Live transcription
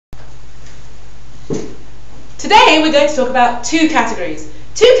Today we're going to talk about two categories.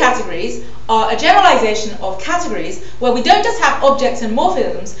 Two categories are a generalization of categories where we don't just have objects and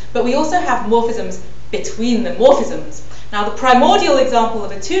morphisms, but we also have morphisms between the morphisms. Now the primordial example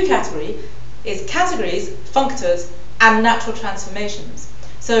of a two category is categories, functors, and natural transformations.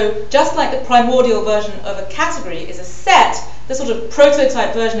 So just like the primordial version of a category is a set, the sort of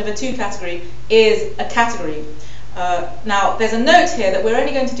prototype version of a two category is a category. Now there's a note here that we're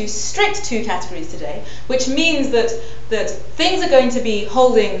only going to do strict two categories today, which means that things are going to be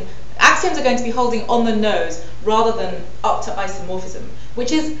holding, axioms are going to be holding on the nose rather than up to isomorphism,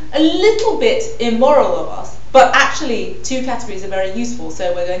 which is a little bit immoral of us, but actually two categories are very useful,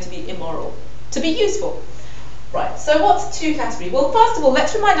 so we're going to be immoral to be useful. Right, so what's a two category? Well, first of all,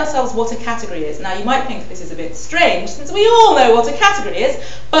 let's remind ourselves what a category is. Now, you might think this is a bit strange, since we all know what a category is,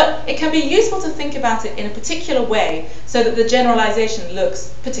 but it can be useful to think about it in a particular way so that the generalization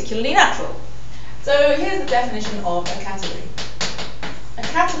looks particularly natural. So here's the definition of a category. A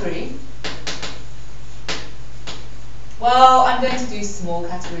category, well, I'm going to do small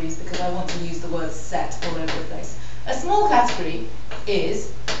categories because I want to use the word set all over the place. A small category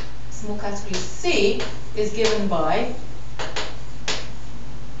is, small category C is given by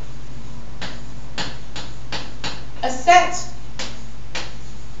a set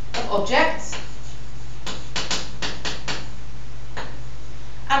of objects,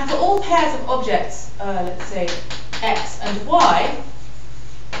 and for all pairs of objects, let's say x and y,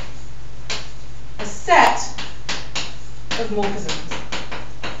 a set of morphisms.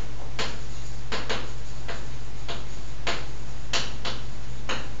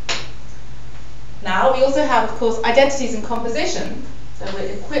 Now, we also have, of course, identities and composition, so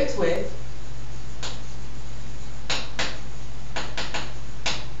we're equipped with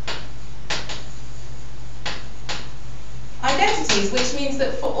identities, which means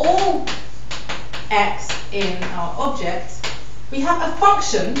that for all x in our object, we have a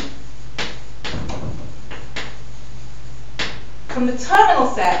function from the terminal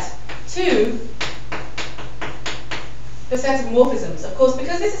set to the set of morphisms. Of course,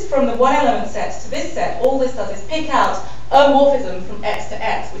 because this is from the one element set to this set, all this does is pick out a morphism from x to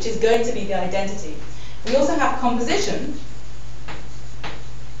x, which is going to be the identity. We also have composition,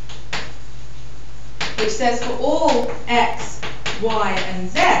 which says for all x, y, and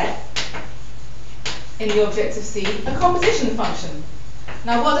z in the objects of C, a composition function.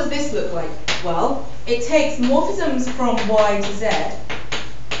 Now, what does this look like? Well, it takes morphisms from y to z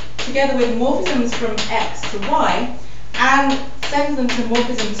together with morphisms from x to y and sends them to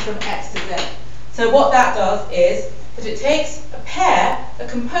morphisms from x to z. So what that does is that it takes a pair, a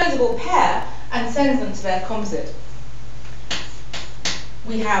composable pair, and sends them to their composite.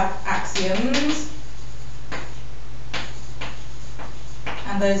 We have axioms,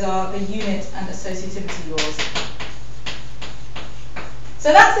 and those are the unit and associativity laws.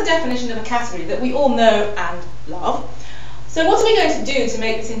 So that's the definition of a category that we all know and love. So what are we going to do to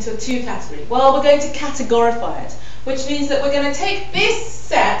make this into a two category? Well, we're going to categorify it, which means that we're going to take this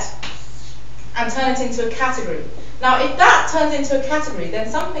set and turn it into a category. Now, if that turns into a category, then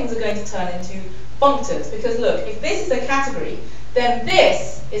some things are going to turn into functors, because look, if this is a category, then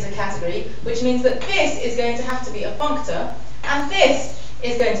this is a category, which means that this is going to have to be a functor, and this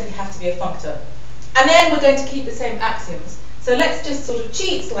is going to have to be a functor. And then we're going to keep the same axioms. So let's just sort of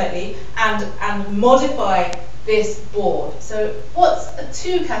cheat slightly and modify this board. So what's a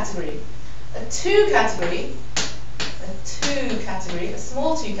two category? A two category, a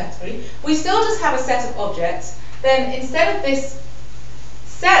small two category, we still just have a set of objects. Then instead of this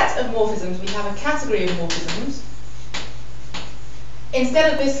set of morphisms, we have a category of morphisms.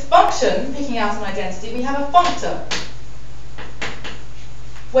 Instead of this function picking out an identity, we have a functor,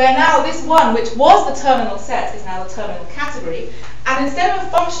 where now this one, which was the terminal set, is now the terminal category, and instead of a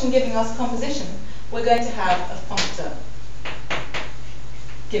function giving us composition, we're going to have a functor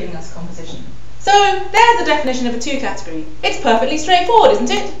giving us composition. So there's the definition of a two category. It's perfectly straightforward,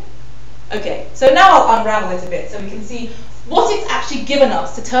 isn't it? Okay, so now I'll unravel it a bit so we can see what it's actually given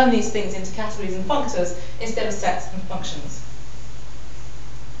us to turn these things into categories and functors instead of sets and functions.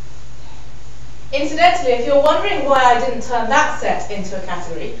 Incidentally, if you're wondering why I didn't turn that set into a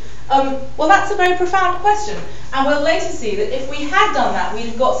category, well, that's a very profound question, and we'll later see that if we had done that, we'd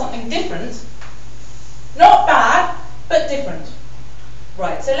have got something different. Not bad, but different.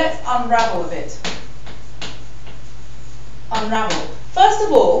 Right, so let's unravel a bit. Unravel. First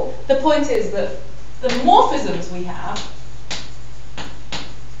of all, the point is that the morphisms we have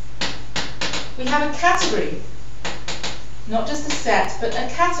a category. Not just a set, but a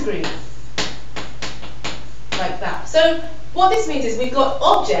category. Like that. So what this means is we've got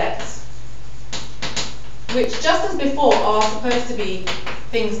objects which just as before are supposed to be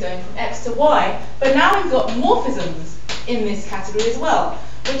things going from x to y, but now we've got morphisms in this category as well,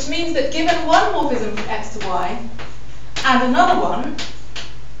 which means that given one morphism from x to y and another one,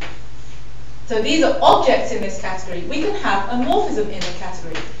 so these are objects in this category, we can have a morphism in the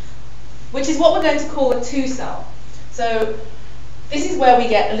category, which is what we're going to call a two-cell. So this is where we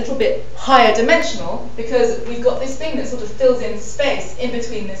get a little bit higher dimensional, because we've got this thing that sort of fills in space in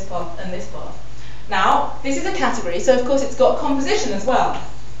between this path and this path. Now, this is a category, so of course it's got composition as well.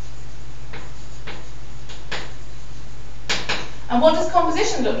 And what does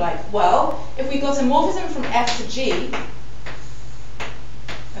composition look like? Well, if we've got a morphism from F to G,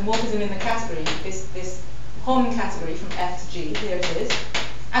 a morphism in the category, this Hom category from F to G, here it is,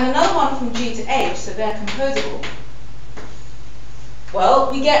 and another one from G to H, so they're composable,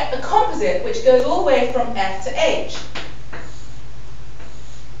 well, we get a composite which goes all the way from F to H.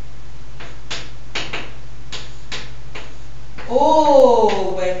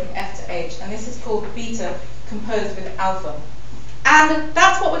 All the way from F to H, and this is called beta composed with alpha. And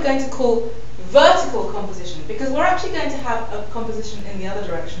that's what we're going to call vertical composition, because we're actually going to have a composition in the other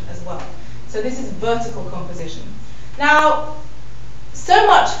direction as well. So this is vertical composition. Now, so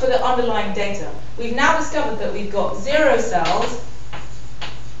much for the underlying data. We've now discovered that we've got 0 cells,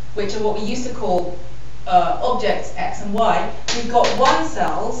 which are what we used to call objects x and y. We've got 1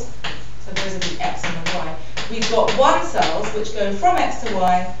 cells, so those are the x and the y. We've got 1 cells which go from x to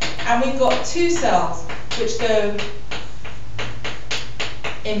y, and we've got 2 cells which go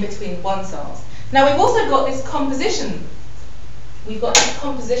in between 1 cells. Now we've also got this composition. We've got this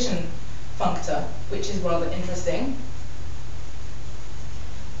composition functor, which is rather interesting.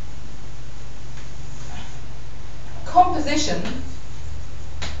 Composition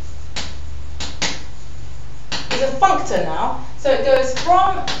is a functor now, so it goes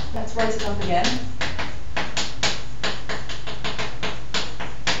from, let's write it up again,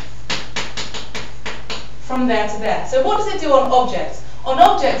 from there to there. So what does it do on objects? On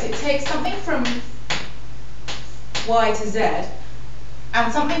objects, it takes something from y to z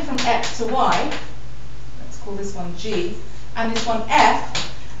and something from x to y, let's call this one g, and this one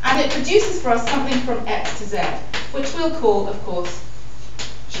f, and it produces for us something from x to z, which we'll call, of course,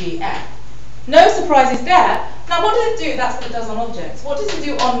 gf. No surprises there. Now what does it do? That's what it does on objects. What does it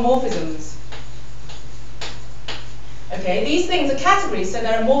do on morphisms? Okay, these things are categories, so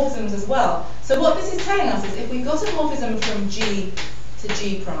there are morphisms as well. So what this is telling us is if we've got a morphism from G to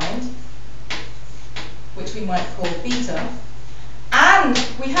G primed, which we might call beta, and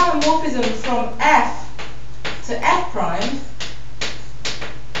we have a morphism from F to F primed,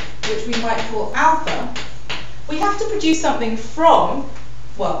 which we might call alpha, we have to produce something from,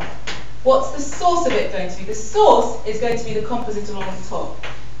 well, what's the source of it going to be? The source is going to be the composite along the top,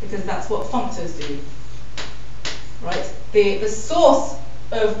 because that's what functors do. Right? The source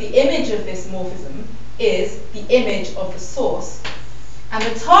of the image of this morphism is the image of the source, and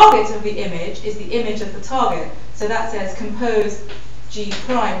the target of the image is the image of the target. So that says compose G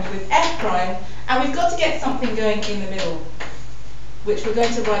primed with F primed, and we've got to get something going in the middle, which we're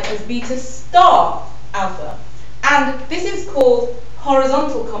going to write as beta star alpha. And this is called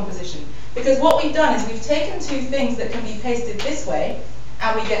horizontal composition, because what we've done is we've taken 2 things that can be pasted this way,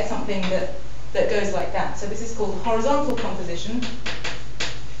 and we get something that goes like that. So this is called horizontal composition.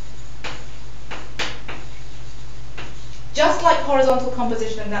 Just like horizontal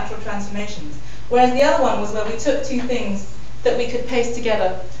composition of natural transformations. Whereas the other one was where we took 2 things that we could paste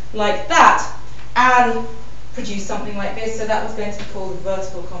together like that and produce something like this. So that was going to be called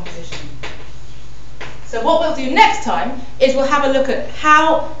vertical composition. So what we'll do next time is we'll have a look at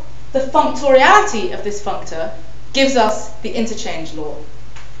how the functoriality of this functor gives us the interchange law.